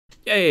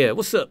Yeah,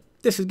 what's up?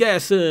 This is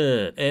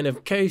Godson, and in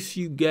case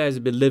you guys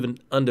have been living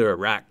under a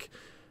rock,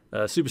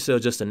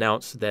 Supercell just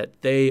announced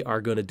that they are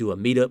going to do a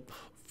meetup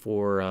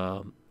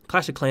for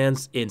Clash of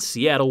Clans in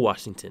Seattle,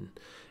 Washington.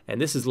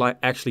 And this is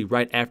actually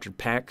right after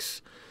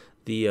PAX,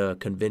 the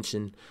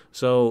convention.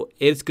 So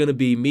it's going to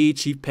be me,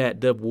 Chief Pat,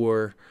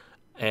 Dubwar,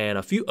 and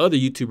a few other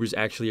YouTubers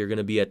actually are going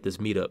to be at this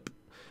meetup.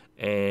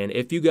 And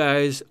if you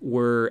guys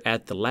were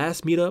at the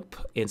last meetup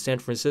in San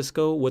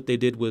Francisco, what they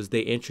did was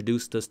they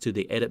introduced us to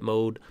the edit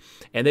mode,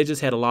 and they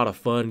just had a lot of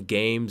fun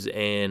games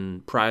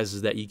and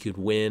prizes that you could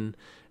win,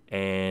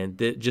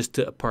 and just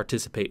to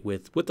participate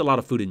with a lot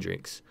of food and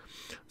drinks.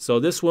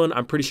 So this one,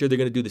 I'm pretty sure they're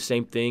going to do the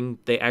same thing.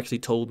 They actually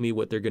told me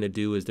what they're going to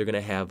do is they're going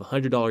to have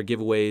 $100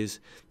 giveaways.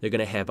 They're going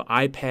to have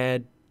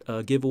iPad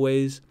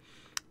giveaways,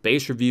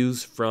 base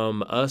reviews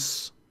from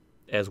us,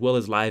 as well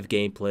as live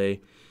gameplay.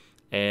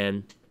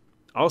 And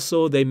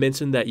also, they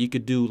mentioned that you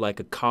could do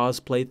like a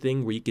cosplay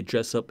thing where you could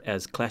dress up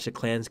as Clash of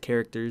Clans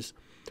characters.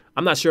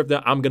 I'm not sure if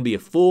I'm going to be a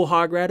full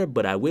hog rider,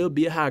 but I will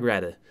be a hog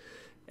rider.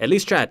 At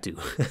least try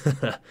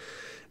to.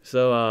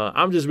 So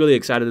I'm just really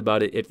excited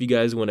about it. If you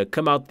guys want to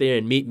come out there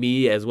and meet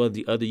me as well as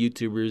the other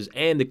YouTubers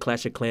and the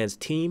Clash of Clans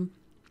team,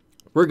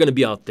 we're going to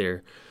be out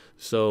there.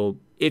 So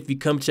if you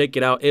come check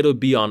it out, it'll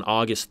be on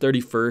August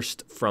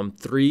 31st from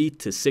 3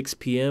 to 6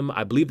 p.m.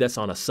 I believe that's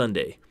on a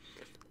Sunday.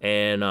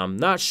 And I'm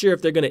not sure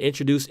if they're going to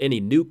introduce any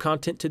new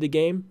content to the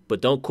game, but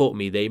don't quote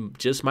me. They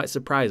just might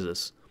surprise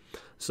us.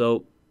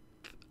 So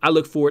I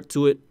look forward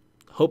to it.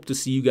 Hope to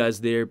see you guys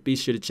there. Be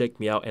sure to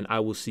check me out, and I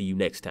will see you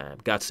next time.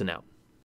 Godson out.